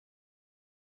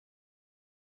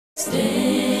Stay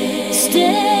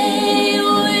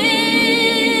with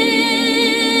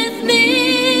me.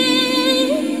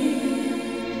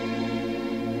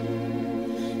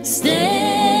 Stay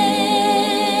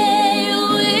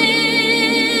with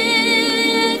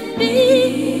me.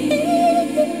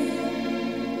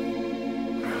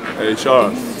 Hey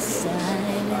Charles,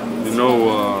 you know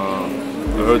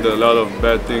I heard a lot of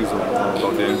bad things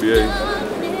about the NBA,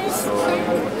 so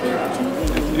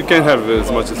you can't have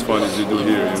as much as fun as you do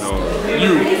here, you know.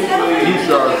 You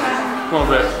Charles, come on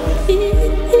back.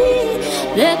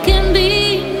 There can be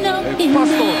no in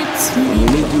between. We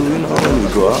need you, you know, when we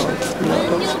go out.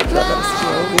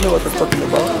 You know what I'm talking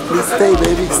about. Please stay,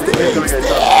 baby, stay.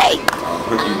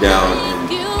 Hunt you down and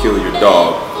kill your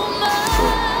dog. So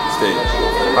stay.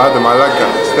 Adam, I like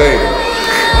that. Stay.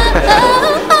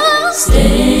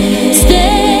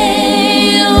 Stay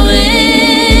with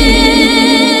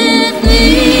me.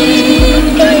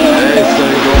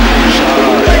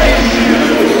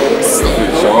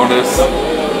 Sarunas,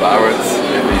 Pirates,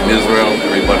 in Israel,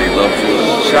 everybody loves you.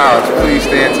 Charles, please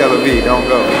stay in Tel Aviv, don't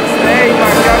go. Stay,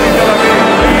 Maccabi, Tel Aviv.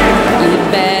 You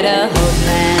better hope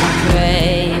and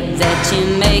pray that you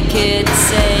make it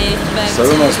safe back to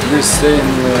Sarunas, please stay in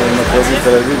Maccabi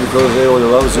Tel Aviv because everyone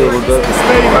loves you over there.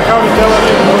 Stay, Maccabi, Tel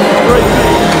Aviv. Great.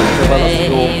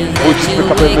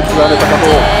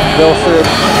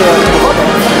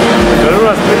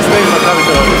 Sarunas, please stay in Maccabi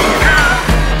Tel Aviv.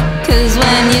 'Cause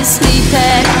when you sleep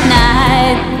at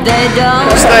night, they don't.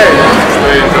 Stay in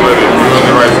Tel Aviv. You're in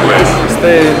the right place.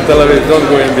 Stay in Tel Aviv, don't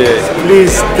go NBA.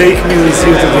 Please take me with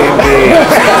you to the NBA.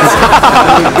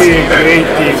 It will be a great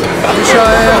team.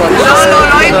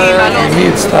 We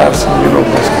need stars in Europe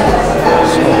basketball,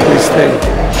 so please stay.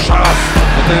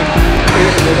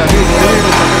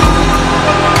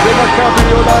 במכבי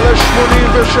עולה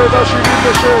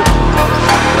ל-87-76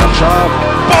 ועכשיו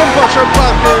בומבה של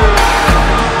פארקר.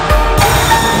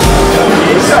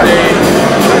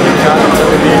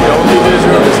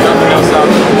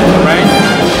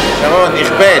 Sharon,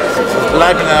 ich bet.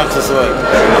 Bleib in der Israel.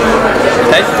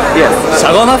 Hey? Yes.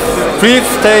 Sarunas, please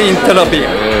stay in Tel Aviv.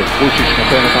 פושיץ'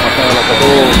 נותן את המטר על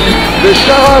הכדור.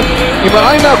 ושרס עם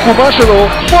העין העקומה שלו.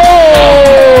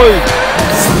 בואי!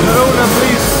 Sarunas,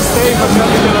 please stay,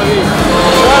 Maccabi, Tel Aviv.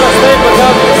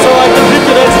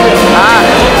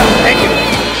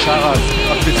 שרס,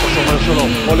 מקפיץ בשומר שלו.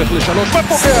 הולך לשלוש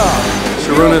ופוגע!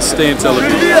 Sarunas, stay in Tel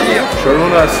Aviv.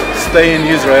 Sharunas, stay in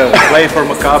Israel. Play for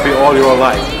Maccabi all your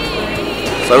life.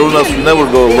 Sarunas, you never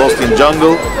go lost in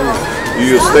jungle.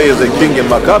 You stay as a king in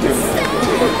Maccabi.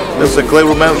 That's a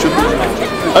clever man should do.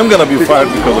 I'm gonna be fired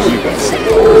because of you guys.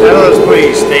 Sarunas,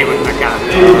 please stay with Maccabi.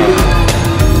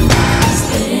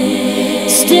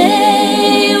 Stay